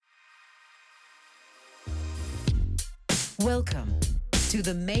Welcome to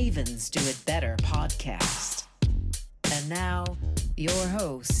the Mavens Do It Better podcast. And now, your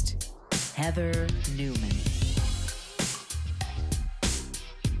host, Heather Newman.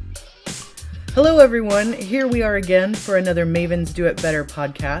 Hello, everyone. Here we are again for another Mavens Do It Better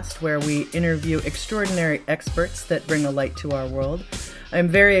podcast, where we interview extraordinary experts that bring a light to our world. I'm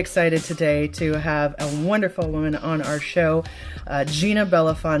very excited today to have a wonderful woman on our show, Gina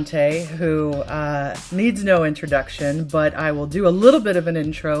Belafonte, who needs no introduction, but I will do a little bit of an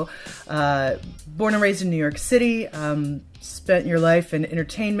intro. Born and raised in New York City, spent your life in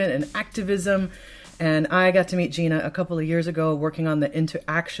entertainment and activism, and I got to meet Gina a couple of years ago working on the Into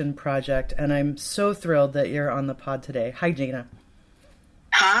Action project, and I'm so thrilled that you're on the pod today. Hi, Gina.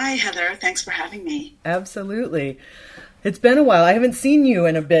 Hi, Heather. Thanks for having me. Absolutely. It's been a while. I haven't seen you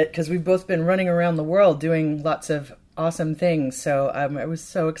in a bit because we've both been running around the world doing lots of awesome things. So I was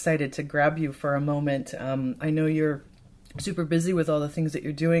so excited to grab you for a moment. I know you're super busy with all the things that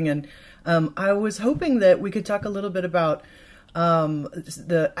you're doing. And I was hoping that we could talk a little bit about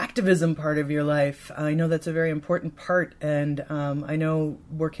the activism part of your life. I know that's a very important part. And I know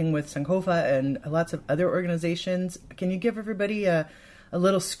working with Sankofa and lots of other organizations. Can you give everybody a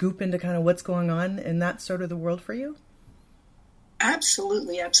little scoop into kind of what's going on in that sort of the world for you?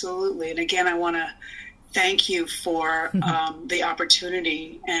 Absolutely, absolutely. And again, I want to thank you for the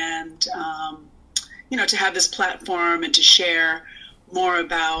opportunity and, to have this platform and to share more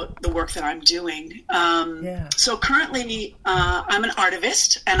about the work that I'm doing. So currently, I'm an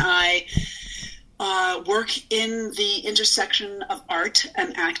artivist, and I work in the intersection of art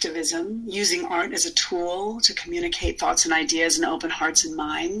and activism, using art as a tool to communicate thoughts and ideas and open hearts and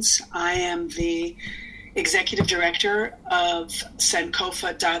minds. I am the executive director of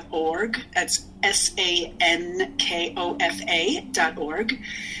Sankofa.org. That's SANKOFA.org.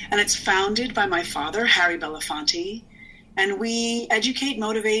 And it's founded by my father, Harry Belafonte. And we educate,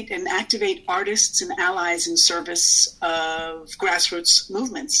 motivate, and activate artists and allies in service of grassroots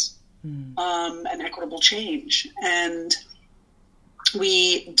movements and equitable change. And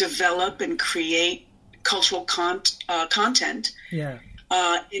we develop and create cultural content. Yeah.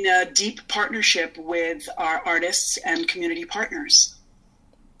 In a deep partnership with our artists and community partners.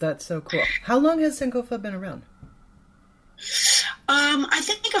 That's so cool. How long has Sankofa been around? I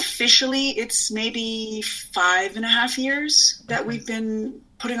think officially it's maybe 5.5 years that we've been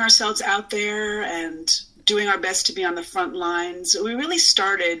putting ourselves out there and doing our best to be on the front lines. We really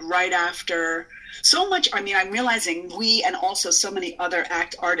started right after so much. I mean, I'm realizing we and also so many other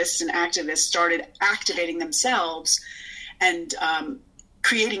artists and activists started activating themselves and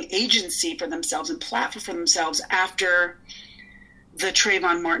creating agency for themselves and platform for themselves after the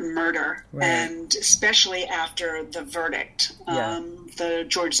Trayvon Martin murder, right. And especially after the verdict, the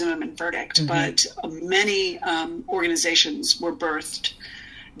George Zimmerman verdict. But many organizations were birthed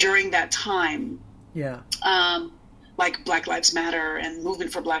during that time, like Black Lives Matter and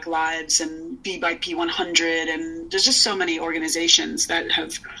Movement for Black Lives and Be by P100, and there's just so many organizations that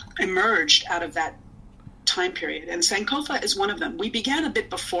have emerged out of that time period, and Sankofa is one of them. We began a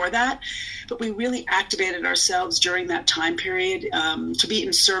bit before that, but we really activated ourselves during that time period to be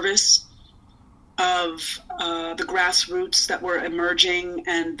in service of the grassroots that were emerging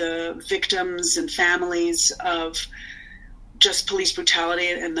and the victims and families of just police brutality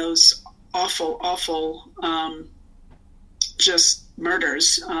and those awful just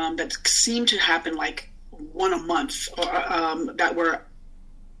murders that seemed to happen like one a month, that were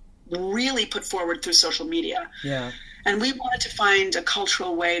really put forward through social media. Yeah. And we wanted to find a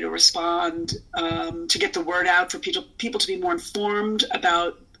cultural way to respond, to get the word out for people to be more informed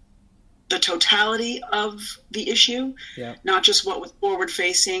about the totality of the issue, not just what was forward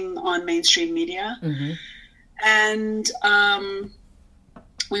facing on mainstream media. And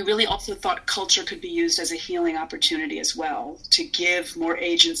we really also thought culture could be used as a healing opportunity as well, to give more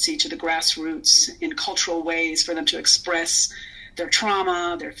agency to the grassroots in cultural ways for them to express their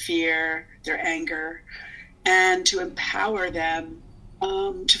trauma, their fear, their anger, and to empower them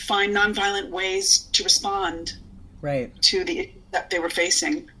to find nonviolent ways to respond to the issue that they were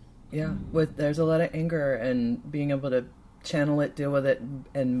facing. Yeah, there's a lot of anger, and being able to channel it, deal with it,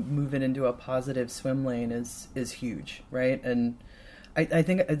 and move it into a positive swim lane is huge, right? And I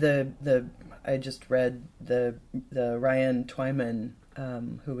think I just read the Ryan Twyman,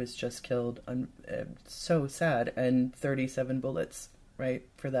 who was just killed. So sad, and 37 bullets, right,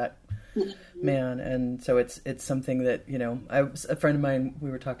 for that man. And so it's something that, a friend of mine,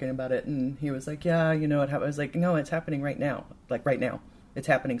 we were talking about it, and he was like, yeah, it happened. I was like, no, it's happening right now. Like right now, it's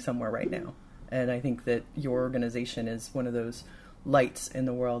happening somewhere right now. And I think that your organization is one of those lights in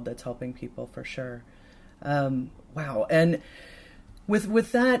the world that's helping people for sure. Wow. And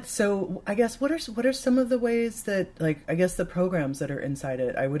with that, so I guess what are some of the ways that, like, I guess the programs that are inside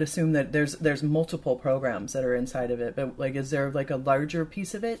it? I would assume that there's multiple programs that are inside of it, but like, is there like a larger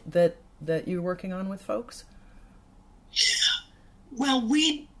piece of it that you're working on with folks? Well,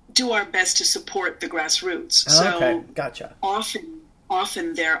 we do our best to support the grassroots. Oh, okay, gotcha.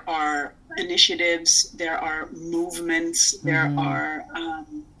 Often there are initiatives, there are movements, there are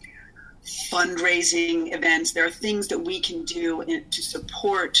fundraising events. There are things that we can do to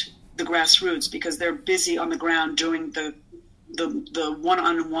support the grassroots because they're busy on the ground doing the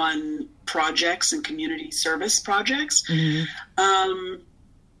one-on-one projects and community service projects.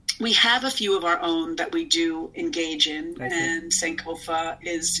 We have a few of our own that we do engage in, and Sankofa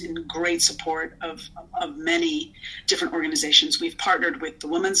is in great support of many different organizations. We've partnered with the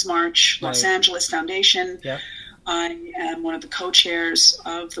Women's March, Los Angeles Foundation. Yep. I am one of the co-chairs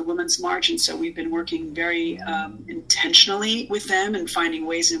of the Women's March, and so we've been working very intentionally with them and finding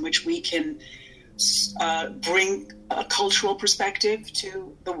ways in which we can bring a cultural perspective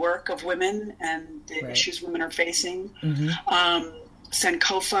to the work of women and the issues women are facing.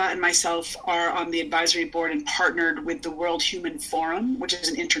 Sankofa and myself are on the advisory board and partnered with the World Human Forum, which is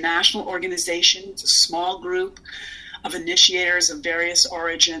an international organization. It's a small group of initiators of various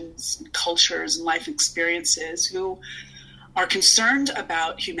origins and cultures and life experiences who are concerned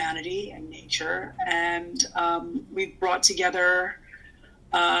about humanity and nature. And we've brought together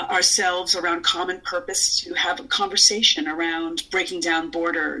ourselves around common purpose to have a conversation around breaking down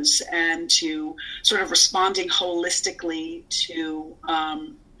borders and to sort of responding holistically to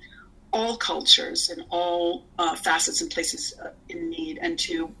all cultures and all facets and places in need, and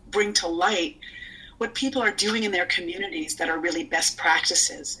to bring to light what people are doing in their communities that are really best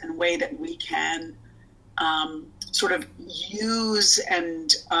practices and way that we can sort of use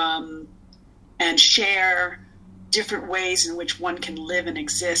and share different ways in which one can live and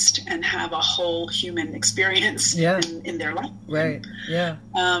exist and have a whole human experience in their life. Right. Yeah.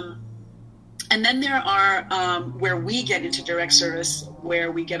 And then there are where we get into direct service,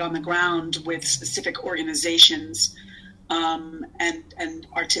 where we get on the ground with specific organizations and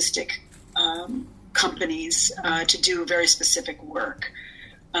artistic companies to do very specific work.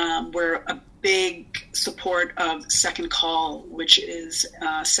 We're a big support of Second Call, which is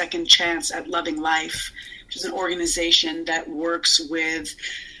Second Chance at Loving Life, which is an organization that works with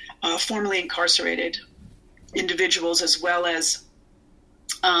formerly incarcerated individuals as well as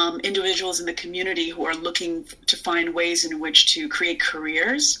individuals in the community who are looking to find ways in which to create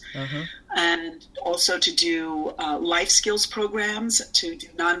careers and also to do life skills programs, to do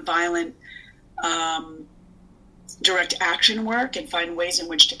nonviolent direct action work and find ways in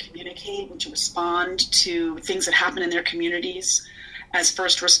which to communicate and to respond to things that happen in their communities as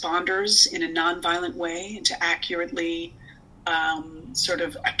first responders in a nonviolent way, and to accurately sort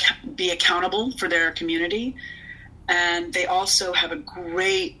of be accountable for their community. And they also have a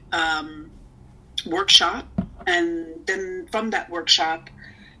great workshop, and then from that workshop,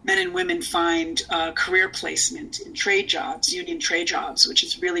 men and women find career placement in trade jobs, union trade jobs, which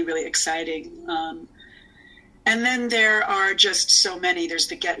is really, really exciting. And then there are just so many. There's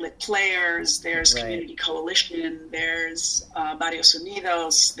the Get Lit Players, there's Community Coalition, there's Barrios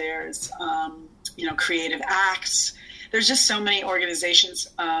Unidos, there's, Creative Acts. There's just so many organizations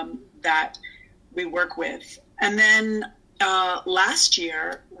that we work with. And then last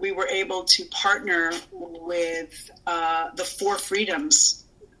year, we were able to partner with the Four Freedoms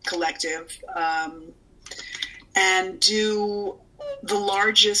Collective and do the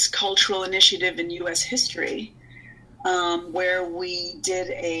largest cultural initiative in U.S. history, where we did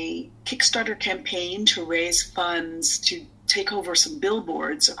a Kickstarter campaign to raise funds to take over some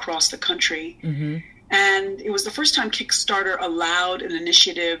billboards across the country. And it was the first time Kickstarter allowed an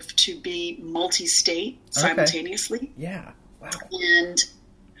initiative to be multi-state simultaneously. Yeah, wow. And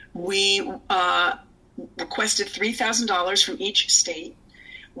we requested $3,000 from each state.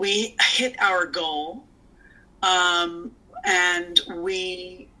 We hit our goal. And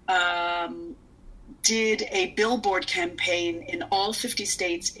we did a billboard campaign in all 50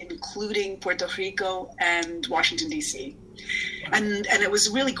 states, including Puerto Rico and Washington, D.C. And it was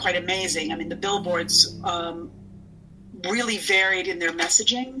really quite amazing. I mean, the billboards really varied in their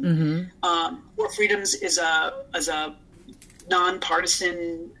messaging. Four Freedoms is a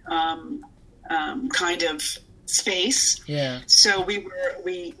nonpartisan kind of space. Yeah. So we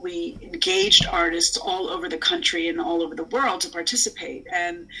engaged artists all over the country and all over the world to participate.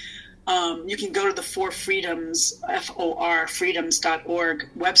 And you can go to the Four Freedoms, freedoms.org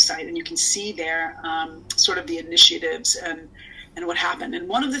website, and you can see there sort of the initiatives and what happened. And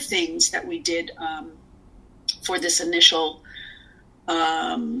one of the things that we did for this initial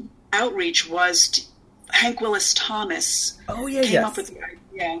outreach was Hank Willis Thomas came up with the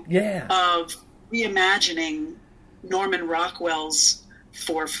idea of reimagining Norman Rockwell's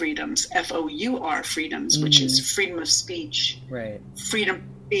Four Freedoms, FOUR freedoms, which is freedom of speech, freedom from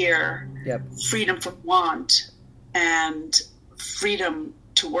fear, freedom from want, and freedom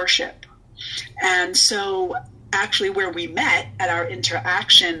to worship. And so actually where we met at our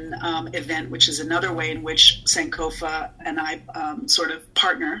interaction event, which is another way in which Sankofa and I sort of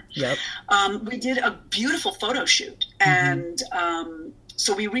partner, we did a beautiful photo shoot. And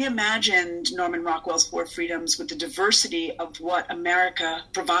so we reimagined Norman Rockwell's Four Freedoms with the diversity of what America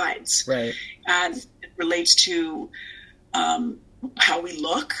provides. As it relates to how we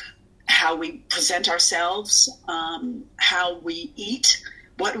look, how we present ourselves, how we eat,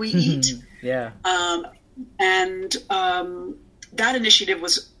 what we eat. And that initiative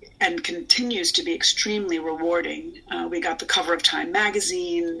was and continues to be extremely rewarding. We got the cover of Time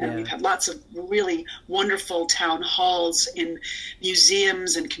magazine, and we've had lots of really wonderful town halls in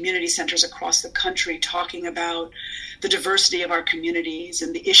museums and community centers across the country talking about the diversity of our communities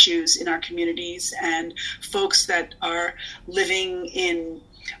and the issues in our communities, and folks that are living in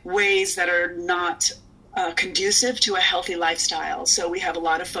ways that are not conducive to a healthy lifestyle. So we have a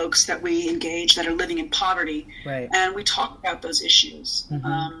lot of folks that we engage that are living in poverty, and we talk about those issues.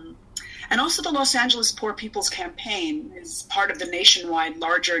 And also the Los Angeles Poor People's Campaign is part of the nationwide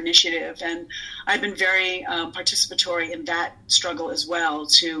larger initiative, and I've been very participatory in that struggle as well,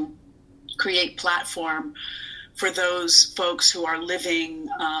 to create platform for those folks who are living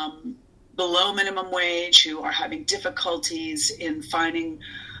below minimum wage, who are having difficulties in finding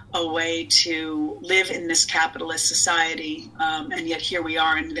a way to live in this capitalist society, and yet here we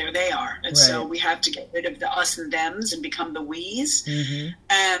are and there they are. And so we have to get rid of the us and thems and become the we's,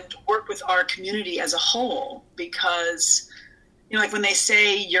 and work with our community as a whole, because, you know, like when they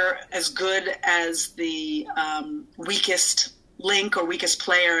say you're as good as the weakest link or weakest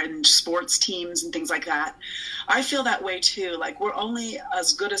player in sports teams and things like that, I feel that way too. Like, we're only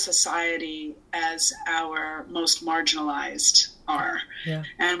as good a society as our most marginalized are.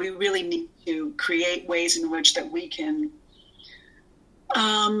 And we really need to create ways in which that we can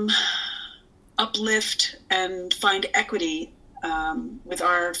uplift and find equity with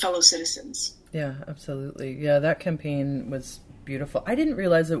our fellow citizens. Yeah, absolutely. Yeah, that campaign was beautiful. I didn't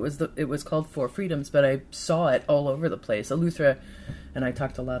realize it was called Four Freedoms, but I saw it all over the place. Eleuthera and I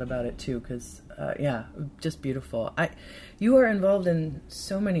talked a lot about it too, because just beautiful. You are involved in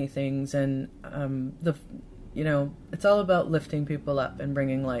so many things, and it's all about lifting people up and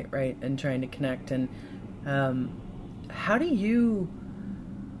bringing light, right, and trying to connect. And how do you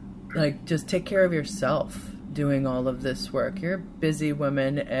just take care of yourself doing all of this work? You're a busy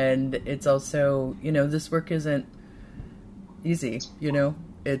woman, and it's also, this work isn't easy,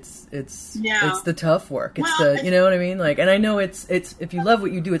 it's the tough work. It's you know what I mean? And I know it's if you love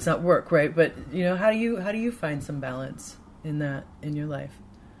what you do, it's not work, right? But how do you find some balance in that in your life?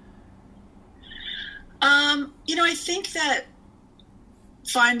 I think that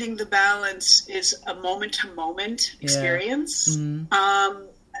finding the balance is a moment to moment experience.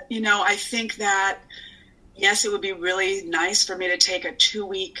 I think that yes, it would be really nice for me to take a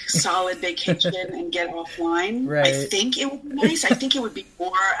 2-week solid vacation and get offline. I think it would be nice. I think it would be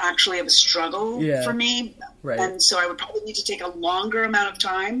more actually of a struggle for me. And so I would probably need to take a longer amount of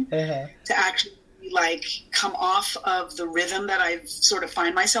time to actually come off of the rhythm that I sort of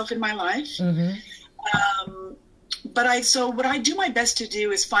find myself in my life. So what I do my best to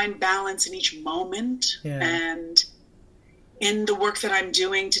do is find balance in each moment, and in the work that I'm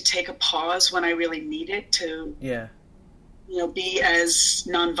doing, to take a pause when I really need it, to be as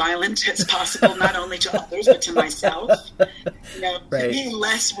nonviolent as possible, not only to others but to myself. To be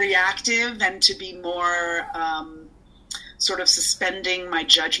less reactive and to be more sort of suspending my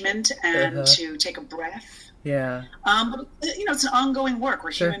judgment and to take a breath. But it's an ongoing work.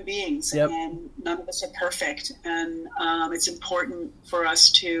 We're human beings, and none of us are perfect. And it's important for us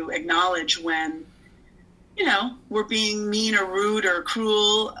to acknowledge when, we're being mean or rude or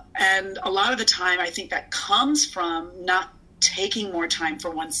cruel. And a lot of the time, I think that comes from not taking more time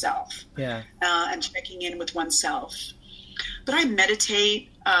for oneself and checking in with oneself. But I meditate.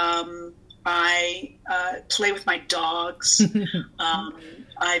 I play with my dogs.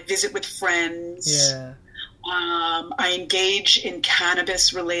 I visit with friends. I engage in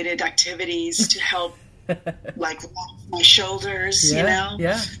cannabis-related activities to help, relax my shoulders,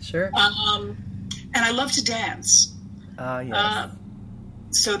 and I love to dance.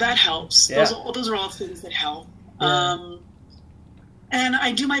 So that helps. Those are all things that help. And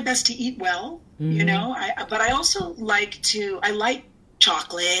I do my best to eat well, you know, but I also like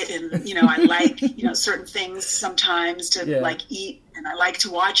chocolate and, you know, I like, you know, certain things sometimes to like eat, and I like to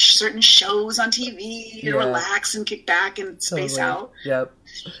watch certain shows on TV to relax and kick back and space out. Yep.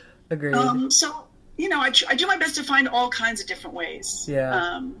 Agreed. So, you know, I do my best to find all kinds of different ways, you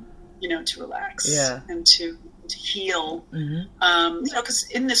know, to relax and to heal. You know, because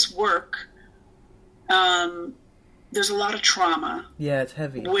in this work, there's a lot of trauma. Yeah, it's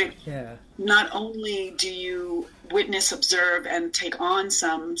heavy. Not only do you witness, observe, and take on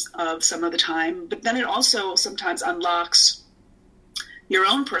some of the time, but then it also sometimes unlocks your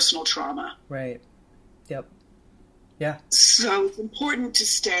own personal trauma. Right. Yep. Yeah. So it's important to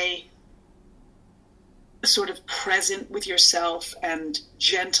stay sort of present with yourself and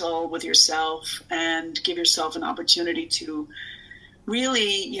gentle with yourself, and give yourself an opportunity to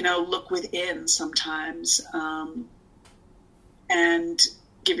really, you know, look within sometimes, and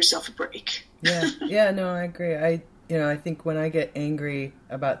give yourself a break. Yeah, no, I agree. I think when I get angry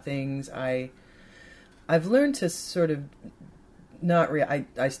about things, I've learned to sort of not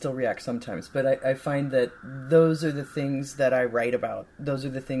react. I still react sometimes, but I find that those are the things that I write about. Those are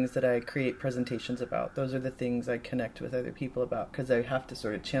the things that I create presentations about. Those are the things I connect with other people about, because I have to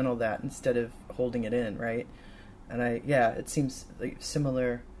sort of channel that instead of holding it in, right? And it seems like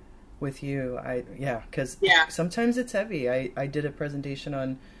similar with you. Because sometimes it's heavy. I did a presentation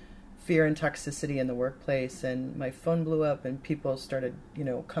on fear and toxicity in the workplace, and my phone blew up, and people started, you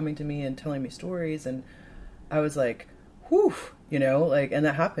know, coming to me and telling me stories, and I was like, whew, you know, like, and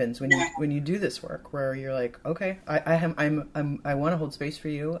that happens when you do this work, where you're like, okay, I want to hold space for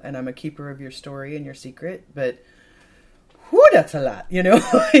you, and I'm a keeper of your story and your secret, but whew, that's a lot, you know.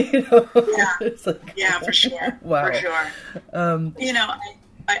 You know? Yeah, it's like, for sure. Wow. For sure. You know,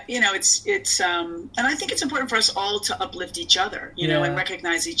 you know, it's and I think it's important for us all to uplift each other, you know, and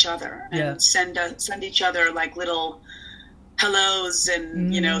recognize each other, and send each other like little hellos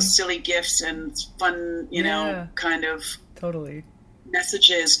and, you know, silly gifts and fun, you know, kind of totally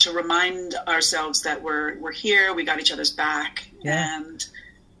messages to remind ourselves that we're here, we got each other's back, and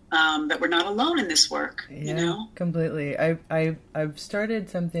that we're not alone in this work, you know? Completely. I've started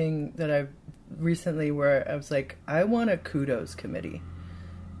something that I've recently where I was like, I want a kudos committee.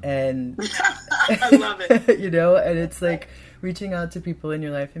 And I love it. You know, and it's like reaching out to people in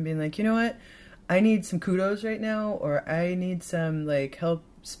your life and being like, you know what, I need some kudos right now, or I need some like help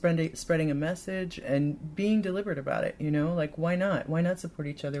spreading a message, and being deliberate about it, you know, like why not support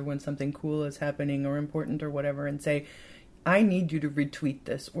each other when something cool is happening or important or whatever, and say, I need you to retweet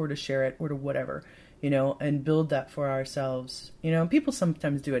this or to share it or to whatever, you know, and build that for ourselves, you know. People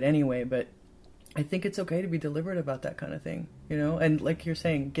sometimes do it anyway, but I think it's okay to be deliberate about that kind of thing, you know, and like you're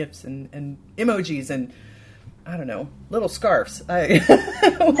saying, gifts and emojis and, I don't know, little scarves. Whatever.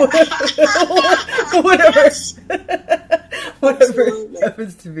 Whatever it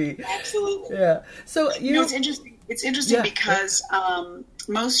happens to be. Absolutely. Yeah. So you know, it's interesting. It's interesting because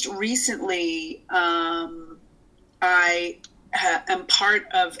most recently I am part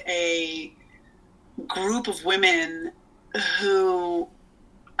of a group of women who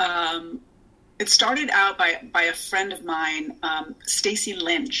it started out by a friend of mine, Stacy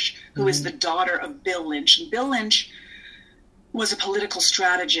Lynch, who is the daughter of Bill Lynch. And Bill Lynch was a political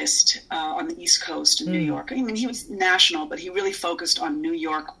strategist on the East Coast in New York. I mean, he was national, but he really focused on New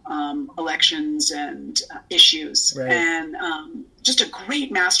York elections and issues. Right. And just a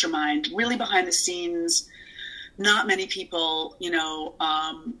great mastermind, really behind the scenes. Not many people, you know,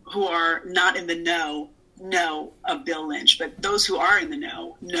 who are not in the know of Bill Lynch, but those who are in the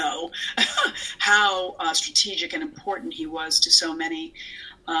know how strategic and important he was to so many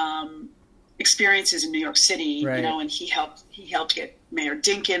experiences in New York City. Right. You know, and he helped get Mayor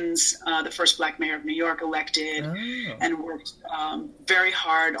Dinkins, the first Black mayor of New York, elected, and worked very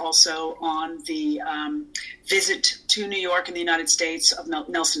hard also on the visit to New York in the United States of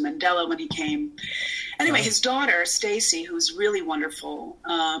Nelson Mandela when he came. Anyway, his daughter, Stacy, who's really wonderful,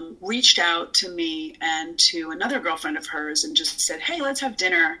 reached out to me and to another girlfriend of hers and just said, hey, let's have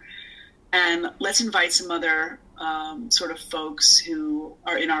dinner and let's invite some other sort of folks who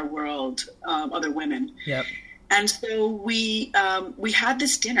are in our world, other women. Yep. And so we had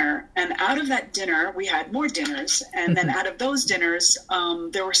this dinner, and out of that dinner, we had more dinners. And then out of those dinners,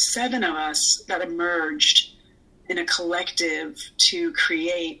 there were 7 of us that emerged in a collective to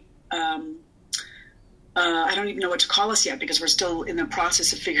create I don't even know what to call us yet because we're still in the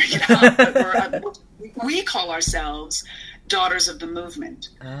process of figuring it out. But we call ourselves Daughters of the Movement.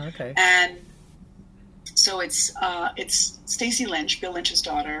 Okay. And So it's Stacey Lynch, Bill Lynch's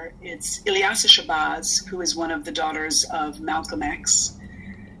daughter. It's Ilyasah Shabazz, who is one of the daughters of Malcolm X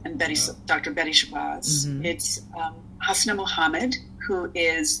and Dr. Betty Shabazz. Mm-hmm. It's Hasna Muhammad, who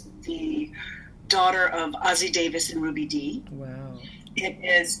is the daughter of Ozzie Davis and Ruby Dee. Wow. It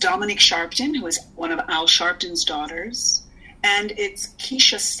is Dominique Sharpton, who is one of Al Sharpton's daughters. And it's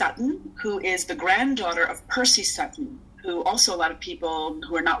Keisha Sutton, who is the granddaughter of Percy Sutton, who also a lot of people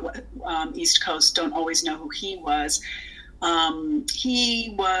who are not East Coast don't always know who he was.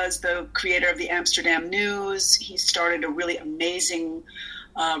 He was the creator of the Amsterdam News. He started a really amazing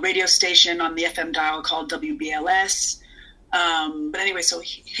radio station on the FM dial called WBLS. But anyway, so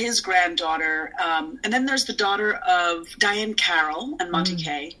his granddaughter, and then there's the daughter of Diane Carroll and Monty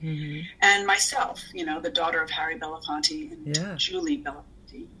Kaye, and myself, the daughter of Harry Belafonte and Julie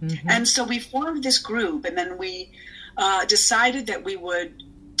Belafonte. Mm-hmm. And so we formed this group, and then we decided that we would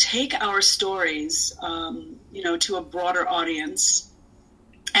take our stories, to a broader audience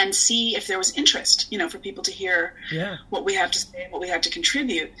and see if there was interest, for people to hear what we have to say, what we have to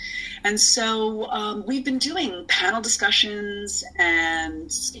contribute. And so we've been doing panel discussions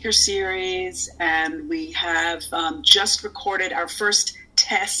and speaker series, and we have just recorded our first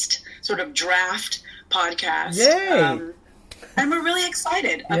test sort of draft podcast. Yay! And we're really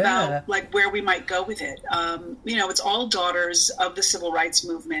excited about where we might go with it. It's all daughters of the civil rights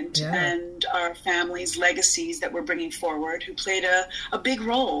movement and our families' legacies that we're bringing forward, who played a big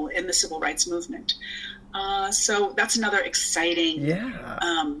role in the civil rights movement. So that's another exciting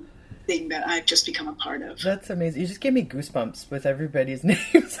thing that I've just become a part of. That's amazing. You just gave me goosebumps with everybody's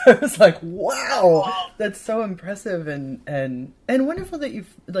names. I was like, wow, that's so impressive and wonderful that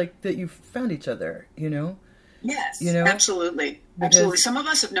you've found each other, Yes, absolutely. Absolutely. Some of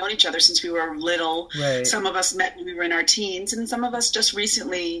us have known each other since we were little. Right. Some of us met when we were in our teens, and some of us just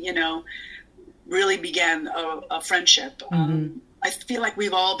recently, really began a friendship. Mm-hmm. I feel like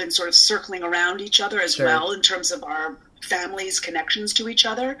we've all been sort of circling around each other as well in terms of our families' connections to each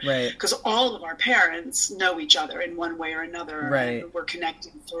other. Right. Because all of our parents know each other in one way or another. Right. And we're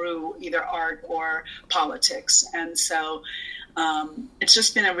connected through either art or politics. And so it's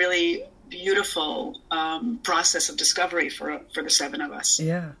just been a really beautiful process of discovery for the seven of us.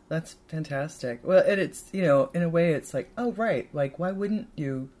 Yeah, that's fantastic. Well, and it's, in a way it's like, oh, right. Like, why wouldn't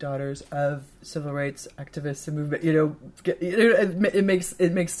you, daughters of civil rights activists and movement,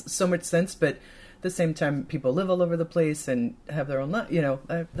 it makes so much sense, but at the same time, people live all over the place and have their own life,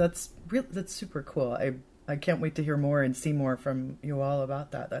 that's super cool. I can't wait to hear more and see more from you all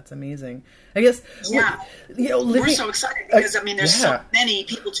about that. That's amazing. I guess, we're so excited because, there's so many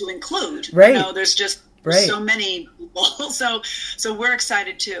people to include. Right. There's just so many people. So we're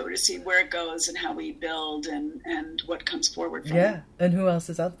excited, too, to see where it goes and how we build and what comes forward from it. And who else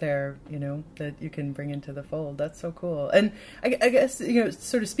is out there, that you can bring into the fold. That's so cool. And I guess,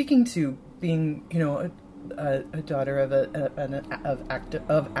 sort of speaking to being, a daughter of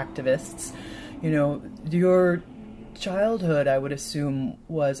activists, your childhood, I would assume,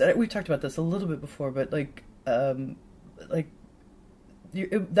 was, we talked about this a little bit before, but that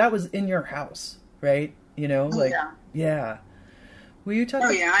was in your house, right? Yeah. Will you talk?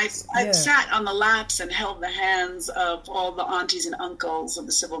 Oh yeah, I've sat on the laps and held the hands of all the aunties and uncles of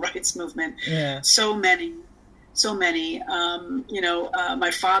the civil rights movement. Yeah. So many.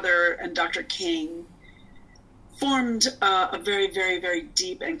 My father and Dr. King formed a very, very, very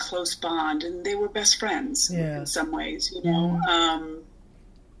deep and close bond, and they were best friends in some ways,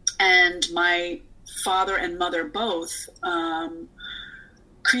 And my father and mother both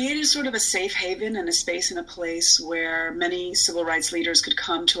created sort of a safe haven and a space and a place where many civil rights leaders could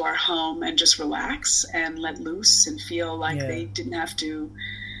come to our home and just relax and let loose and feel like they didn't have to,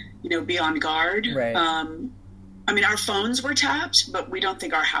 be on guard. Right. Our phones were tapped, but we don't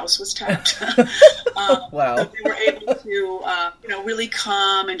think our house was tapped. Wow. So we were able to, really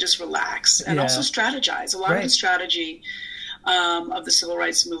come and just relax and also strategize. A lot of the strategy of the civil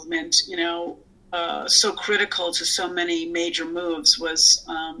rights movement, so critical to so many major moves was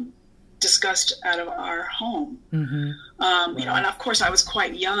discussed out of our home. Mm-hmm. And of course I was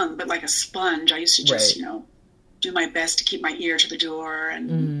quite young, but like a sponge, I used to just, do my best to keep my ear to the door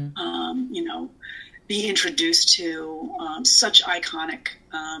and, be introduced to such iconic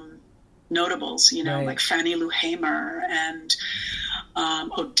notables, like Fannie Lou Hamer and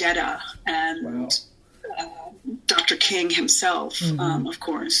Odetta and Dr. King himself, of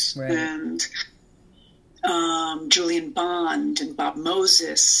course, and Julian Bond and Bob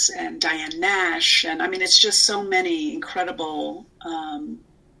Moses and Diane Nash. And it's just so many incredible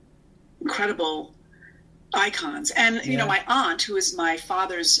icons. And, my aunt, who is my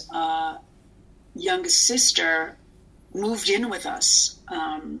father's youngest sister moved in with us.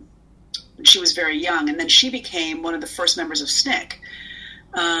 She was very young, and then she became one of the first members of SNCC.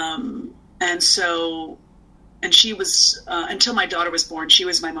 And she was, until my daughter was born, she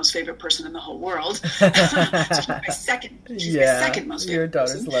was my most favorite person in the whole world. She's my second most favorite. Your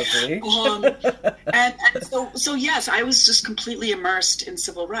daughter's person. Lovely. And so yes, I was just completely immersed in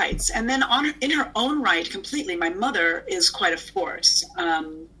civil rights. And then in her own right, completely, my mother is quite a force.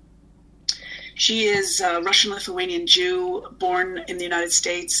 She is a Russian-Lithuanian Jew, born in the United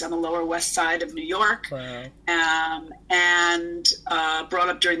States on the Lower West Side of New York. Wow. And brought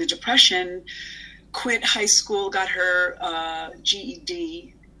up during the Depression. Quit high school, got her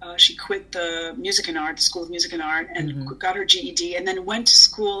GED. She quit the School of Music and Art, and got her GED, and then went to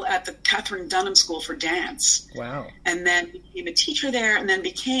school at the Katherine Dunham School for Dance. Wow. And then became a teacher there, and then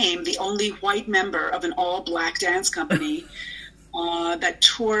became the only white member of an all-black dance company that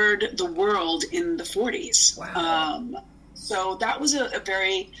toured the world in the 40s. Wow. So that was a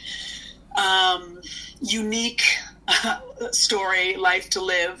very unique story, life to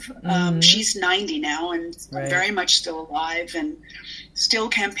live. She's 90 now and very much still alive and still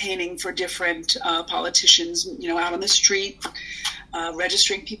campaigning for different politicians, out on the street,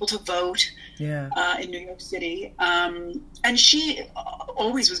 registering people to vote in New York City. And she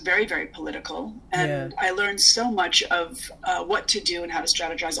always was very, very political. And I learned so much of what to do and how to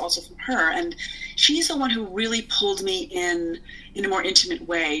strategize also from her. And she's the one who really pulled me in a more intimate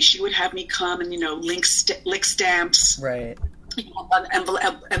way. She would have me come and, lick stamps. Right. On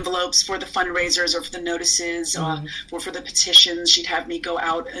envelopes for the fundraisers or for the notices or for the petitions. She'd have me go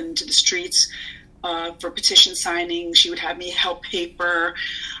out into the streets for petition signing. She would have me help paper,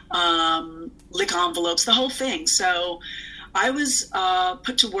 lick envelopes, the whole thing. So I was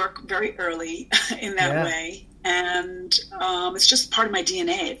put to work very early in that way. And it's just part of my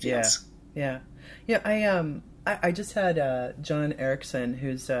DNA, it feels. Yeah. I just had John Erickson,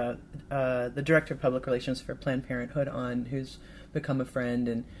 who's the director of public relations for Planned Parenthood, on, who's become a friend,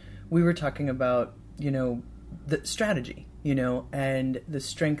 and we were talking about the strategy, and the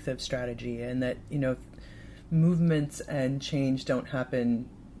strength of strategy, and that movements and change don't happen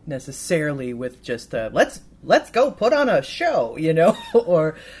necessarily with just let's go put on a show,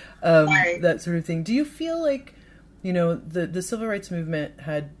 or that sort of thing. Do you feel like the civil rights movement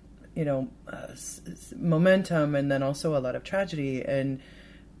had momentum, and then also a lot of tragedy, and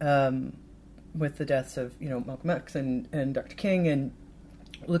with the deaths of Malcolm X and Dr. King, and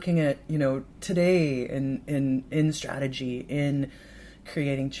looking at today in strategy, in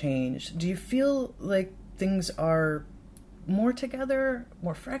creating change, do you feel like things are more together,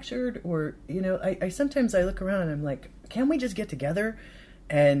 more fractured, or I sometimes I look around and I'm like, can we just get together?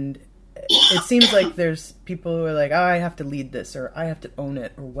 And it seems like there's people who are like, I have to lead this, or I have to own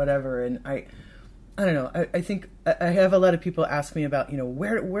it, or whatever. And I don't know. I think I have a lot of people ask me about,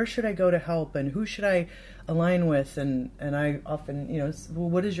 where should I go to help, and who should I align with? And I often, well,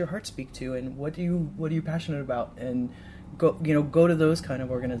 what does your heart speak to, and what are you passionate about? And go to those kind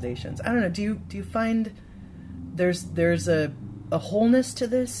of organizations. I don't know. Do you find there's a wholeness to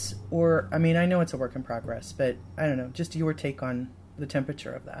this, or, I mean, I know it's a work in progress, but I don't know, just your take on the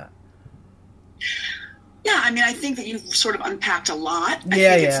temperature of that. Yeah, I mean, I think that you've sort of unpacked a lot. I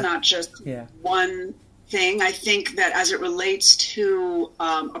think it's not just one thing. I think that as it relates to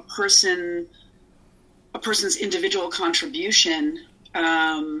a person's individual contribution,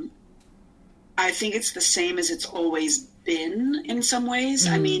 I think it's the same as it's always been in some ways.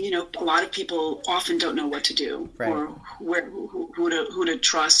 I mean, a lot of people often don't know what to do, or who to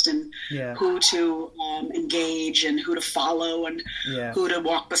trust, and who to engage, and who to follow, and who to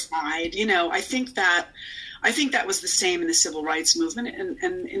walk beside. I think that was the same in the civil rights movement, and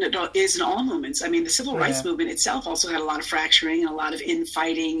it is in all movements. I mean, the civil rights movement itself also had a lot of fracturing and a lot of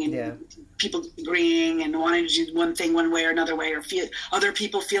infighting, and people disagreeing and wanting to do one thing one way or another way, or other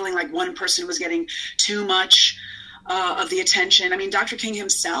people feeling like one person was getting too much of the attention. I mean, Dr. King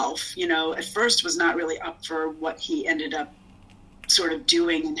himself, at first was not really up for what he ended up sort of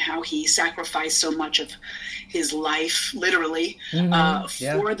doing, and how he sacrificed so much of his life, literally,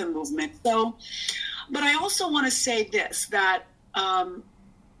 for the movement. So, but I also want to say this, that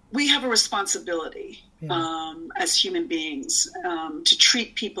we have a responsibility as human beings to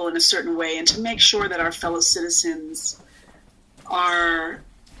treat people in a certain way, and to make sure that our fellow citizens are,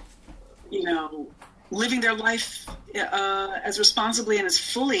 living their life as responsibly and as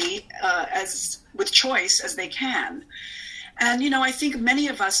fully as with choice as they can. And, I think many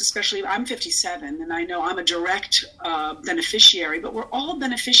of us, especially, I'm 57, and I know I'm a direct beneficiary, but we're all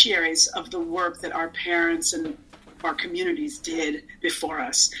beneficiaries of the work that our parents and our communities did before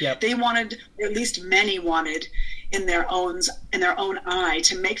us. Yep. They wanted, or at least many wanted, in their own eye,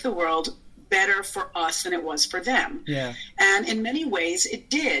 to make the world better for us than it was for them. Yeah. And in many ways it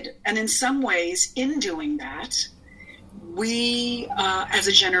did. And in some ways, in doing that, we, as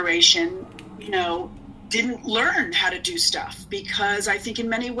a generation, didn't learn how to do stuff, because I think in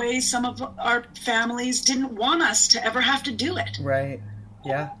many ways some of our families didn't want us to ever have to do it. Right.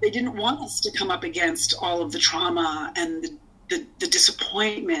 Yeah. They didn't want us to come up against all of the trauma and the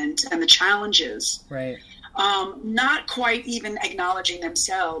disappointment and the challenges. Right. Not quite even acknowledging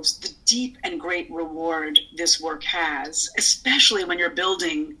themselves the deep and great reward this work has, especially when you're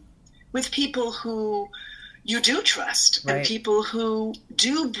building with people who you do trust, right, and people who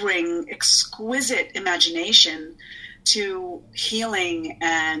do bring exquisite imagination to healing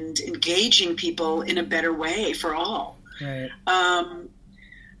and engaging people in a better way for all. Right.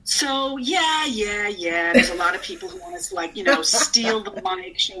 So yeah. There's a lot of people who want to steal the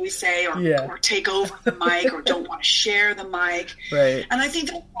mic, shall we say, or take over the mic, or don't want to share the mic. Right. And I think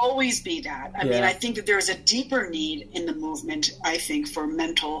there'll always be that. I mean, I think that there's a deeper need in the movement, I think, for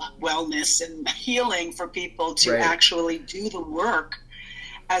mental wellness and healing, for people to actually do the work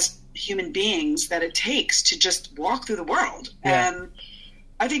as human beings that it takes to just walk through the world. Yeah. And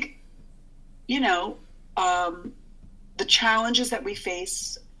I think, the challenges that we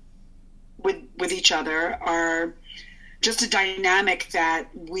face with each other are just a dynamic that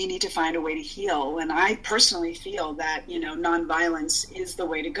we need to find a way to heal. And I personally feel that, nonviolence is the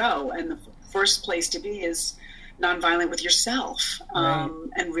way to go. And the first place to be is nonviolent with yourself,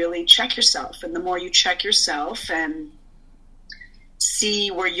 and really check yourself. And the more you check yourself and see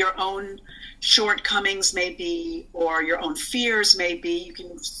where your own shortcomings may be, or your own fears may be, you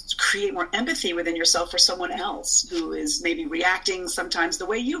can create more empathy within yourself for someone else who is maybe reacting sometimes the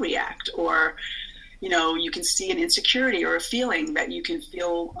way you react, or you can see an insecurity or a feeling that you can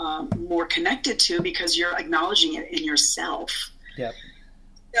feel more connected to because you're acknowledging it in yourself. Yep.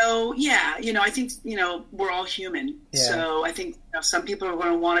 So I think we're all human. Yeah. So I think some people are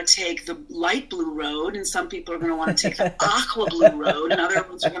going to want to take the light blue road, and some people are going to want to take the aqua blue road, and other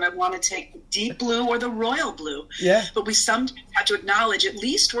ones are going to want to take the deep blue or the royal blue. Yeah. But we sometimes have to acknowledge at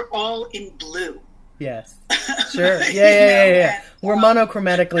least we're all in blue. Yes. Sure. Yeah. We're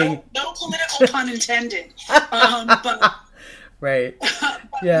monochromatically. No political pun intended. But right. But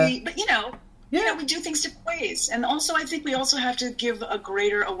we do things different ways. And also, I think we also have to give a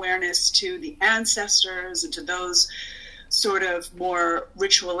greater awareness to the ancestors and to those sort of more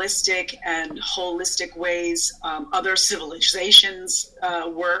ritualistic and holistic ways other civilizations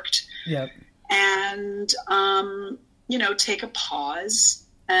worked. Yep. And, take a pause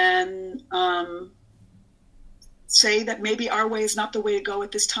and say that maybe our way is not the way to go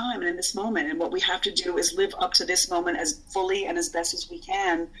at this time and in this moment. And what we have to do is live up to this moment as fully and as best as we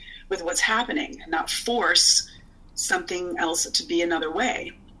can with what's happening, and not force something else to be another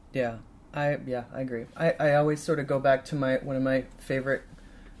way. Yeah, I agree. I always sort of go back to one of my favorite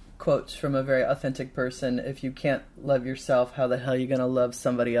quotes from a very authentic person. If you can't love yourself, how the hell are you going to love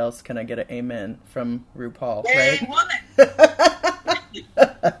somebody else? Can I get an amen from RuPaul? Hey, woman!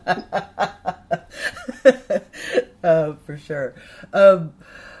 For sure.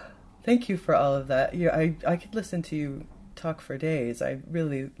 Thank you for all of that. I could listen to you talk for days. I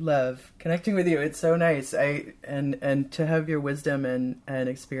really love connecting with you. It's so nice. And to have your wisdom and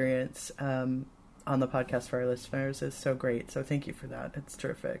experience on the podcast for our listeners is so great. So thank you for that. It's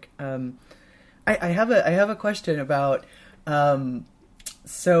terrific. I have a question about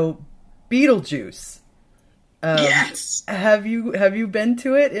so Beetlejuice. Yes. Have you been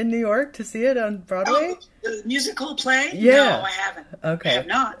to it in New York to see it on Broadway? Oh, the musical play? Yeah. No, I haven't. Okay. I have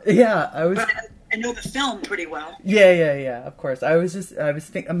not. Yeah, But I know the film pretty well. Yeah, of course. I was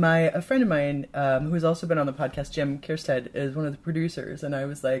thinking, a friend of mine, who's also been on the podcast, Jim Kierstead, is one of the producers, and I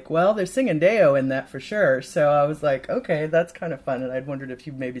was like, well, they're singing Deo in that for sure. So I was like, okay, that's kind of fun, and I'd wondered if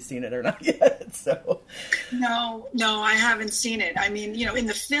you've maybe seen it or not yet. So No, I haven't seen it. I mean, in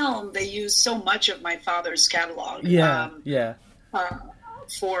the film, they use so much of my father's catalog.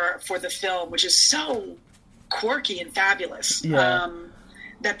 For the film, which is so quirky and fabulous. Yeah.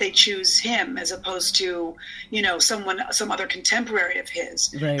 That they choose him as opposed to, some other contemporary of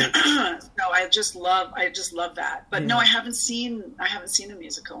his. Right. So I just love that. But no, I haven't seen the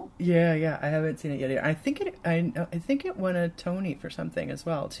musical. Yeah, I haven't seen it yet either. I think it won a Tony for something as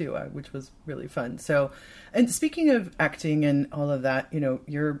well too, which was really fun. So, and speaking of acting and all of that,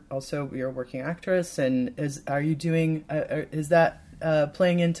 you're a working actress, and is that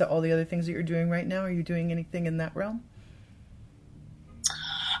playing into all the other things that you're doing right now? Are you doing anything in that realm?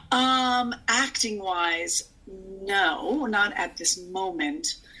 acting wise, no, not at this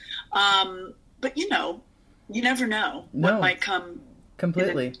moment. But you never know what might come.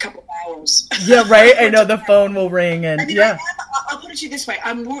 Completely. In a couple hours. Yeah, right. I know the phone will ring, and yeah. I'll put it to you this way: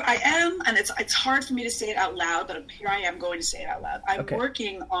 I am, and it's hard for me to say it out loud, but here I am going to say it out loud. I'm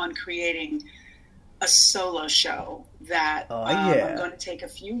working on creating a solo show that I'm going to take a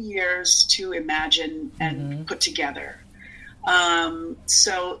few years to imagine and put together.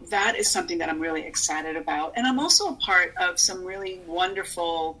 So that is something that I'm really excited about, and I'm also a part of some really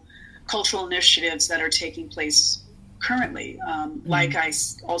wonderful cultural initiatives that are taking place currently. Like I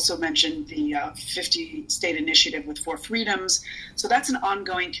also mentioned, the 50 state initiative with 4 Freedoms. So that's an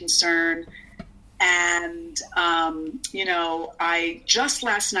ongoing concern. And, I just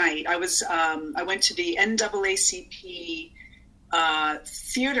last night, I went to the NAACP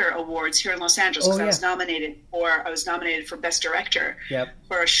Theater Awards here in Los Angeles because I was nominated for Best Director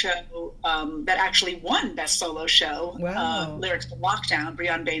for a show that actually won Best Solo Show, Lyrics from Lockdown,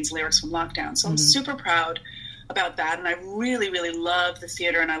 Breon Bain's Lyrics from Lockdown. So I'm super proud about that, and I really, really love the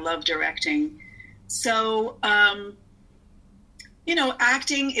theater, and I love directing. So,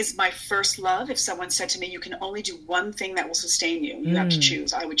 acting is my first love. If someone said to me, you can only do one thing that will sustain you, you have to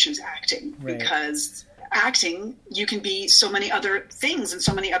choose, I would choose acting, because acting, you can be so many other things and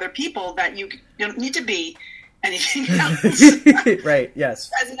so many other people that you don't need to be anything else. Right, yes.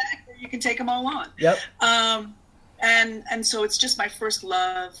 As an actor, you can take them all on. Yep. And so it's just my first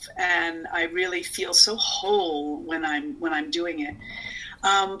love, and I really feel so whole when I'm doing it.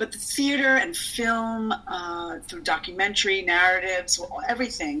 But the theater and film, through documentary, narratives,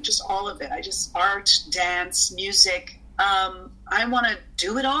 everything, just all of it. Art, dance, music. I want to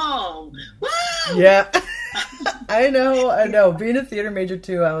do it all. Woo! Yeah. I know. Being a theater major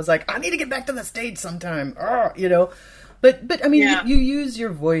too, I was like, I need to get back to the stage sometime. But I mean, you use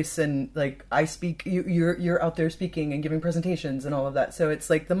your voice, and like I speak, you're out there speaking and giving presentations and all of that. So it's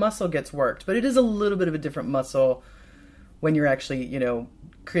like the muscle gets worked, but it is a little bit of a different muscle when you're actually,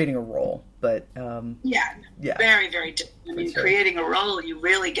 creating a role. But very, very different. I mean, creating a role, you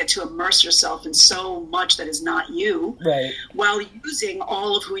really get to immerse yourself in so much that is not you, right? While using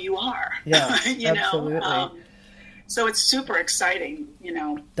all of who you are. Yeah, absolutely. So it's super exciting,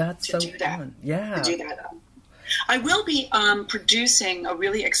 That's to so do that. Fun. Yeah, to do that. I will be producing a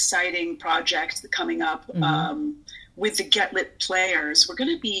really exciting project coming up with the Get Lit Players. We're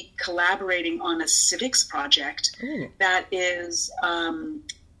going to be collaborating on a civics project that is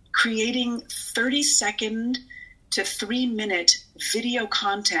creating 30-second to 3-minute video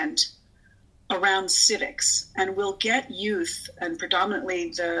content around civics. And we'll get youth, and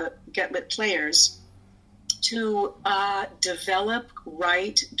predominantly the Get Lit Players, to develop,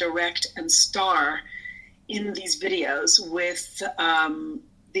 write, direct, and star in these videos with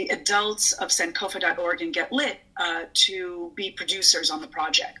the adults of Sankofa.org and Get Lit to be producers on the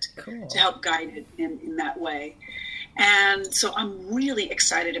project, to help guide it in that way. And so I'm really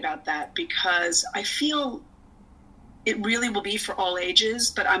excited about that, because I feel it really will be for all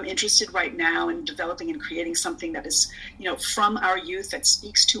ages, but I'm interested right now in developing and creating something that is, from our youth, that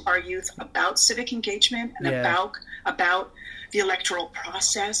speaks to our youth about civic engagement and about the electoral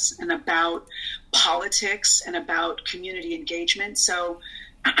process and about politics and about community engagement. So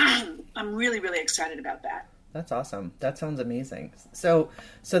I'm really, really excited about that. That's awesome. That sounds amazing. So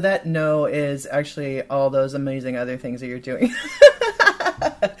that no is actually all those amazing other things that you're doing.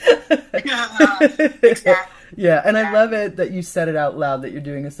 Exactly. Yeah, and I love it that you said it out loud that you're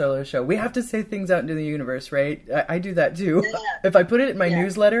doing a solo show. We have to say things out into the universe, right? I do that too. Yeah. If I put it in my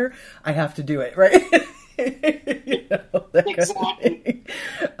newsletter, I have to do it, right? Exactly.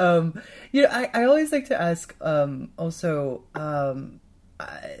 I always like to ask also,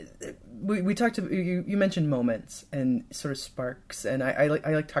 we talked about, you mentioned moments and sort of sparks, and I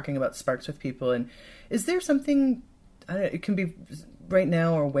like talking about sparks with people. And is there something, it can be right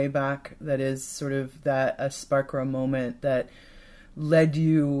now or way back, that is sort of that a spark or a moment that led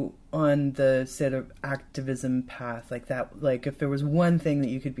you on the sort of activism path, like that? Like if there was one thing that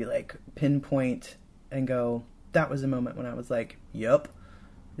you could be like pinpoint and go, that was a moment when I was like, yep.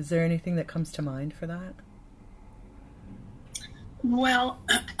 Is there anything that comes to mind for that? Well,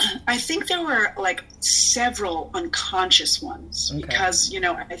 I think there were like several unconscious ones, because,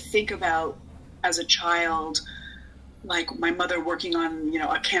 I think about as a child, like my mother working on,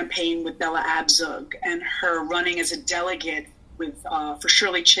 a campaign with Bella Abzug, and her running as a delegate for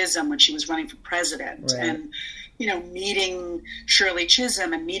Shirley Chisholm when she was running for president. Right. And, meeting Shirley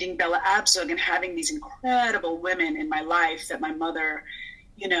Chisholm and meeting Bella Abzug and having these incredible women in my life that my mother,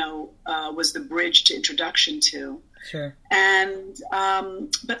 was the bridge to introduction to. Sure. And,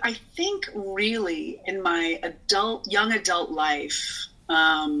 but I think really in my young adult life,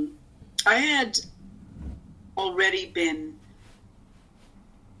 I had already been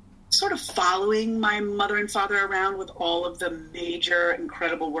sort of following my mother and father around with all of the major,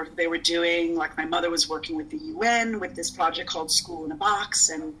 incredible work they were doing. Like my mother was working with the UN with this project called School in a Box,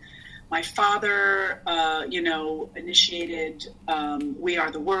 and my father, initiated We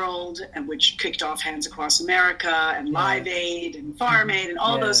Are the World, and which kicked off Hands Across America and Live Aid and Farm Aid and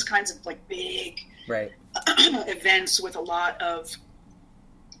all those kinds of like big events with a lot of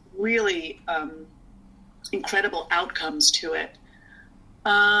really incredible outcomes to it.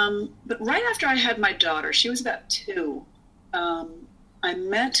 But right after I had my daughter, she was about 2, I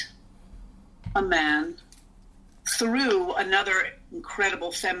met a man through another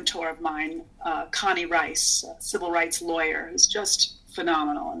incredible femtor of mine, Connie Rice, a civil rights lawyer, who's just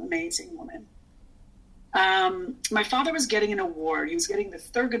phenomenal, an amazing woman. My father was getting an award. He was getting the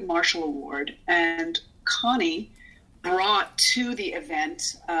Thurgood Marshall Award, and Connie brought to the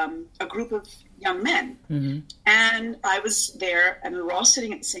event a group of young men. Mm-hmm. And I was there, and we were all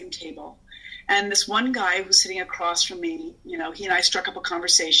sitting at the same table. And this one guy who was sitting across from me, he and I struck up a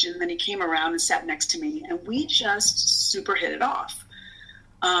conversation. Then he came around and sat next to me, and we just super hit it off.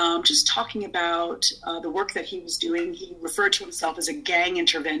 Just talking about the work that he was doing. He referred to himself as a gang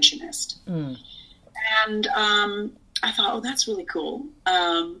interventionist. Mm. And I thought, oh, that's really cool.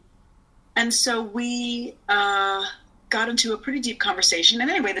 And so we got into a pretty deep conversation. And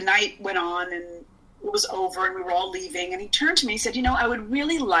anyway, the night went on and it was over and we were all leaving. And he turned to me and said, I would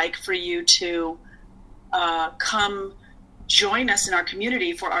really like for you to come join us in our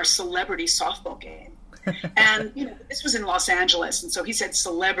community for our celebrity softball game. And, this was in Los Angeles. And so he said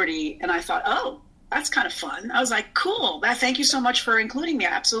celebrity. And I thought, oh, that's kind of fun. I was like, cool. Thank you so much for including me.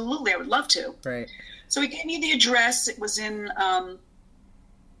 Absolutely. I would love to. Right. So he gave me the address. It was in,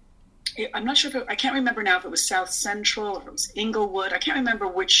 I'm not sure I can't remember now if it was South Central or if it was Inglewood. I can't remember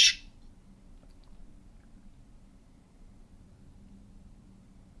which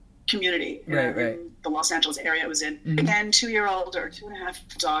community in the Los Angeles area it was in. Mm-hmm. And 2-year-old or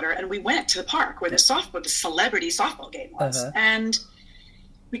 2.5 daughter, and we went to the park where the celebrity softball game was. Uh-huh. And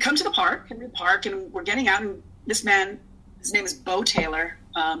we come to the park, and we're getting out, and this man, his name is Bo Taylor.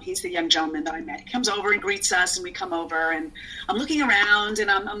 He's the young gentleman that I met. He comes over and greets us, and we come over, and I'm looking around, and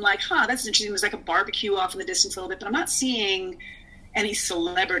I'm like, that's interesting. There's like a barbecue off in the distance a little bit, but I'm not seeing any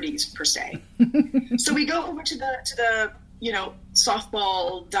celebrities per se. So we go over to the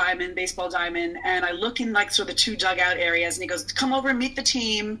softball diamond, baseball diamond, and I look in like sort of the 2 dugout areas, and he goes, come over and meet the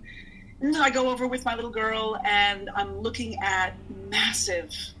team. And so I go over with my little girl, and I'm looking at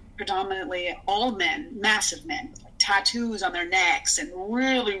massive, predominantly all men, massive men, with like tattoos on their necks and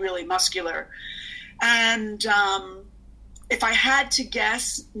really, really muscular. And if I had to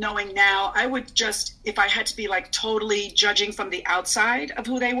guess, knowing now, I would just, if I had to be like totally judging from the outside of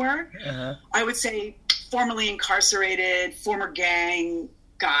who they were, uh-huh. I would say formerly incarcerated, former gang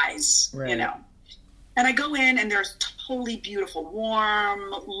guys, And I go in, and they're totally beautiful,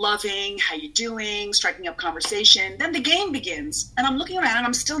 warm, loving, how you doing, striking up conversation. Then the game begins, and I'm looking around, and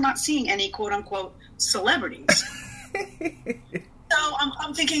I'm still not seeing any quote-unquote celebrities. So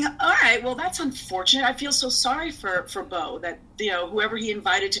I'm thinking, all right, well, that's unfortunate. I feel so sorry for Bo that, whoever he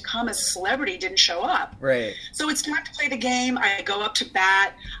invited to come as a celebrity didn't show up. Right. So it's time to play the game. I go up to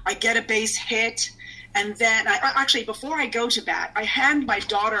bat. I get a base hit. And then before I go to bat, I hand my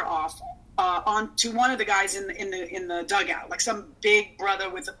daughter off on to one of the guys in the dugout, like some big brother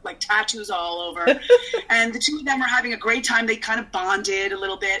with like tattoos all over. And the 2 of them are having a great time. They kind of bonded a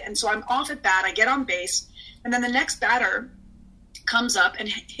little bit. And so I'm off at bat. I get on base. And then the next batter comes up and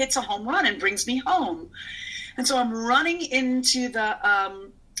hits a home run and brings me home. And so I'm running into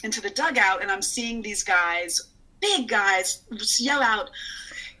the dugout, and I'm seeing these guys, big guys, just yell out,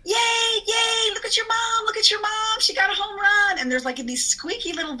 "Yay, yay, look at your mom, she got a home run." And there's like in these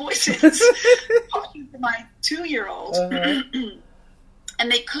squeaky little voices talking to my 2-year-old. Uh-huh.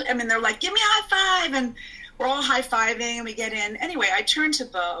 And they're like, "Give me a high five." And we're all high-fiving, and we get in. Anyway, I turn to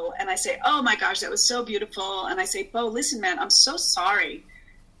Bo, and I say, "Oh my gosh, that was so beautiful." And I say, "Bo, listen, man, I'm so sorry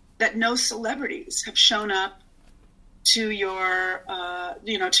that no celebrities have shown up to your,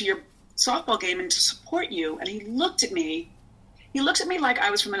 to your softball game and to support you." And he looked at me like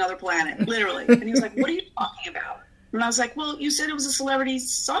I was from another planet, literally. And he was like, "What are you talking about?" And I was like, "Well, you said it was a celebrity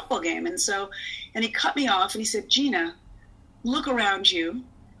softball game." And he cut me off, and he said, "Gina, look around you.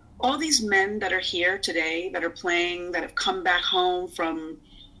 All these men that are here today, that are playing, that have come back home from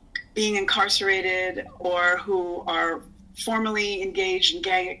being incarcerated or who are formerly engaged in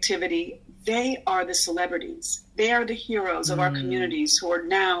gang activity, they are the celebrities. They are the heroes of our communities who are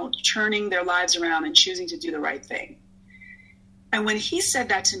now turning their lives around and choosing to do the right thing. And when he said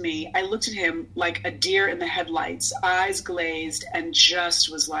that to me, I looked at him like a deer in the headlights, eyes glazed, and just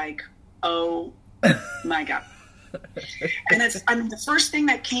was like, oh my God. And the first thing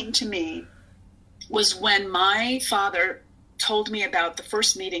that came to me was when my father told me about the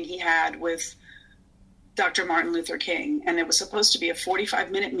first meeting he had with Dr. Martin Luther King. And it was supposed to be a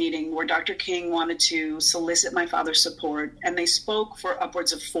 45-minute meeting where Dr. King wanted to solicit my father's support. And they spoke for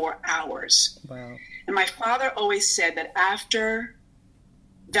upwards of 4 hours. Wow. And my father always said that after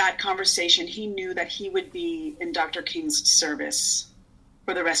that conversation, he knew that he would be in Dr. King's service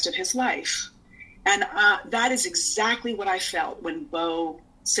for the rest of his life. And that is exactly what I felt when Bo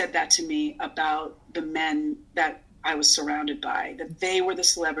said that to me about the men that I was surrounded by, that they were the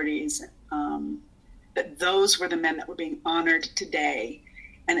celebrities, that those were the men that were being honored today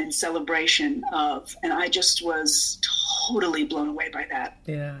and in celebration of. And I just was totally blown away by that.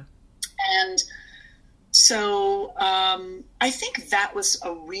 Yeah. And so I think that was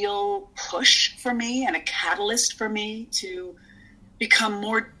a real push for me and a catalyst for me to become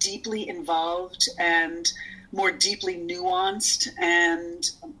more deeply involved and more deeply nuanced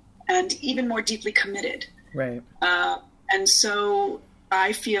and even more deeply committed. Right. And so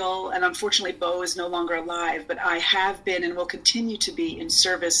I feel, and unfortunately Bo is no longer alive, but I have been and will continue to be in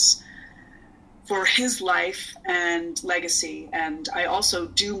service for his life and legacy. And I also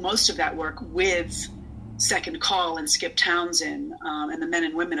do most of that work with Second Call and Skip Townsend and the men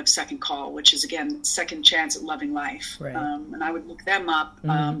and women of Second Call, which is, again, Second Chance at Loving Life. Right. And I would look them up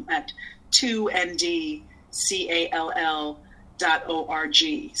at 2ndcall.org,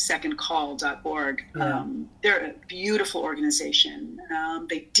 secondcall.org. Yeah. They're a beautiful organization.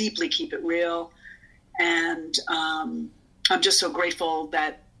 They deeply keep it real. And I'm just so grateful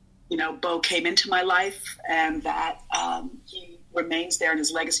that, Bo came into my life and that he remains there and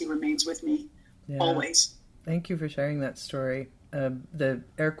his legacy remains with me. Yeah. Always. Thank you for sharing that story. The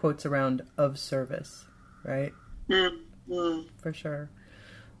air quotes around of service, right? For sure.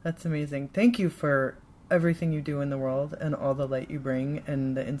 That's amazing. Thank you for everything you do in the world and all the light you bring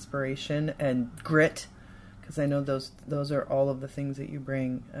and the inspiration and grit, because I know those are all of the things that you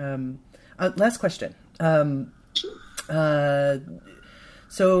bring. Last question.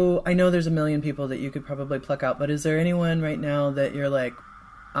 So I know there's a million people that you could probably pluck out, but is there anyone right now that you're like,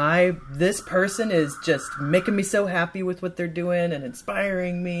 this person is just making me so happy with what they're doing and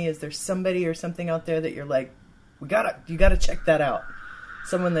inspiring me? Is there somebody or something out there that you're like, you gotta check that out?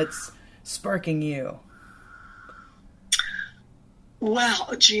 Someone that's sparking you?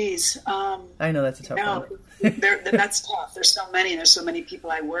 Well, geez. I know that's a tough one. That's tough. There's so many. There's so many people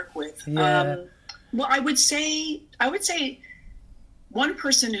I work with. Yeah. Well, I would say one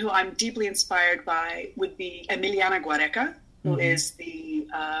person who I'm deeply inspired by would be Emiliana Guareca, who is the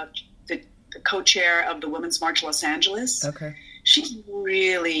co-chair of the Women's March Los Angeles. Okay. She's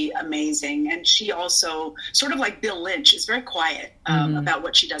really amazing. And she also, sort of like Bill Lynch, is very quiet about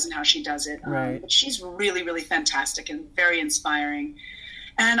what she does and how she does it. Right. But she's really, really fantastic and very inspiring.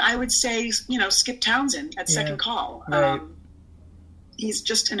 And I would say, Skip Townsend at Second Call. Right. He's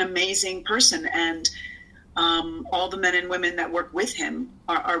just an amazing person. And all the men and women that work with him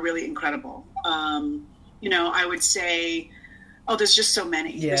are really incredible. I would say, there's just so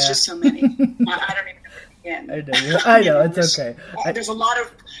many. Yeah. There's just so many. I don't even know where to begin. I know. It's okay. There's a lot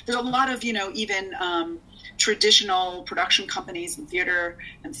of even traditional production companies and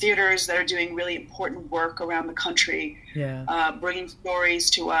theaters that are doing really important work around the country, bringing stories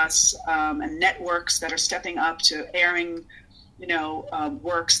to us, and networks that are stepping up to airing,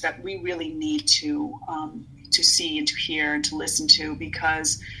 works that we really need to see and to hear and to listen to,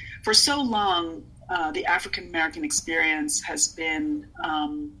 because for so long the African American experience has been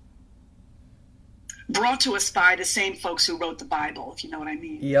brought to us by the same folks who wrote the Bible, if you know what I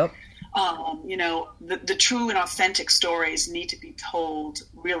mean. Yep. The true and authentic stories need to be told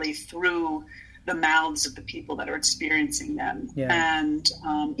really through the mouths of the people that are experiencing them. Yeah. And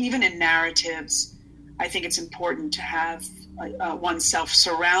even in narratives, I think it's important to have oneself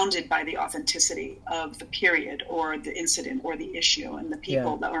surrounded by the authenticity of the period or the incident or the issue and the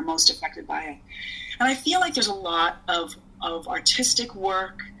people that were most affected by it. And I feel like there's a lot of artistic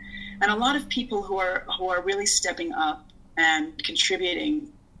work and a lot of people who are really stepping up and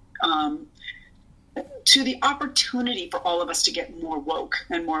contributing to the opportunity for all of us to get more woke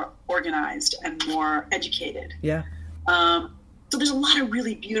and more organized and more educated. Yeah. So there's a lot of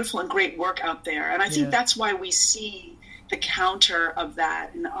really beautiful and great work out there. And I think that's why we see the counter of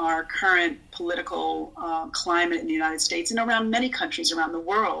that in our current political climate in the United States and around many countries around the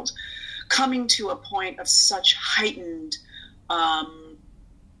world, coming to a point of such heightened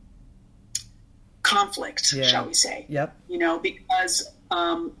conflict, shall we say? Yep. Because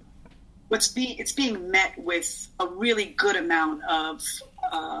it's being met with a really good amount of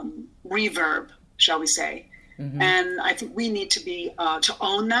reverb, shall we say? Mm-hmm. And I think we need to be to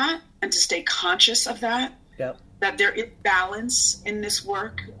own that and to stay conscious of that. Yep. That there is balance in this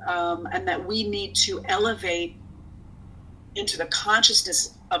work, and that we need to elevate into the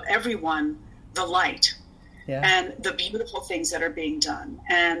consciousness of everyone the light and the beautiful things that are being done,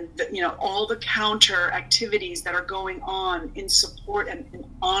 and all the counter activities that are going on in support and in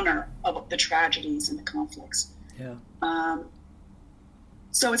honor of the tragedies and the conflicts. Yeah.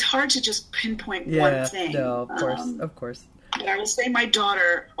 So it's hard to just pinpoint one thing. No, of course. But I will say my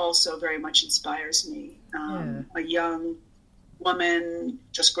daughter also very much inspires me. A young woman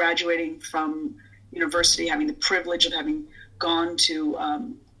just graduating from university, having the privilege of having gone to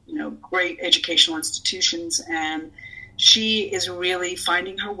great educational institutions, and she is really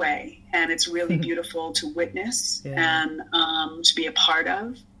finding her way, and it's really beautiful to witness and to be a part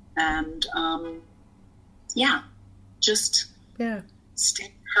of, and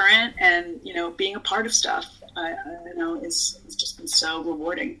staying current and being a part of stuff. It's just been so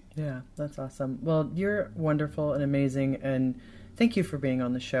rewarding. Yeah, that's awesome. Well, you're wonderful and amazing, and thank you for being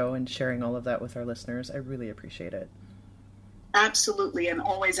on the show and sharing all of that with our listeners. I really appreciate it. Absolutely, and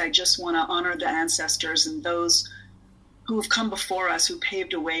always I just want to honor the ancestors and those who have come before us, who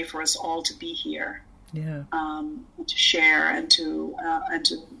paved a way for us all to be here. Yeah. To share and to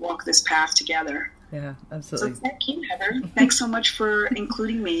walk this path together. Yeah, absolutely. So thank you, Heather. Thanks so much for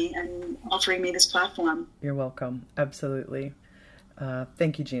including me and offering me this platform. You're welcome. Absolutely.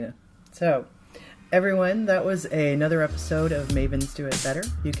 Thank you, Gina. So, everyone, that was another episode of Mavens Do It Better.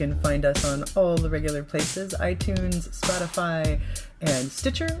 You can find us on all the regular places, iTunes, Spotify, and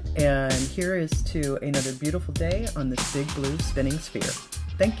Stitcher. And here is to another beautiful day on this big blue spinning sphere.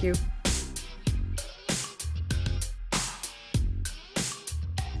 Thank you.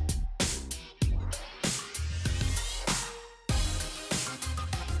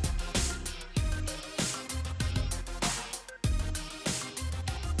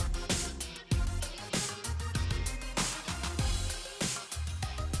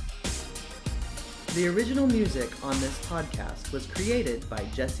 The original music on this podcast was created by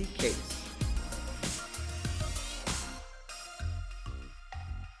Jesse Case.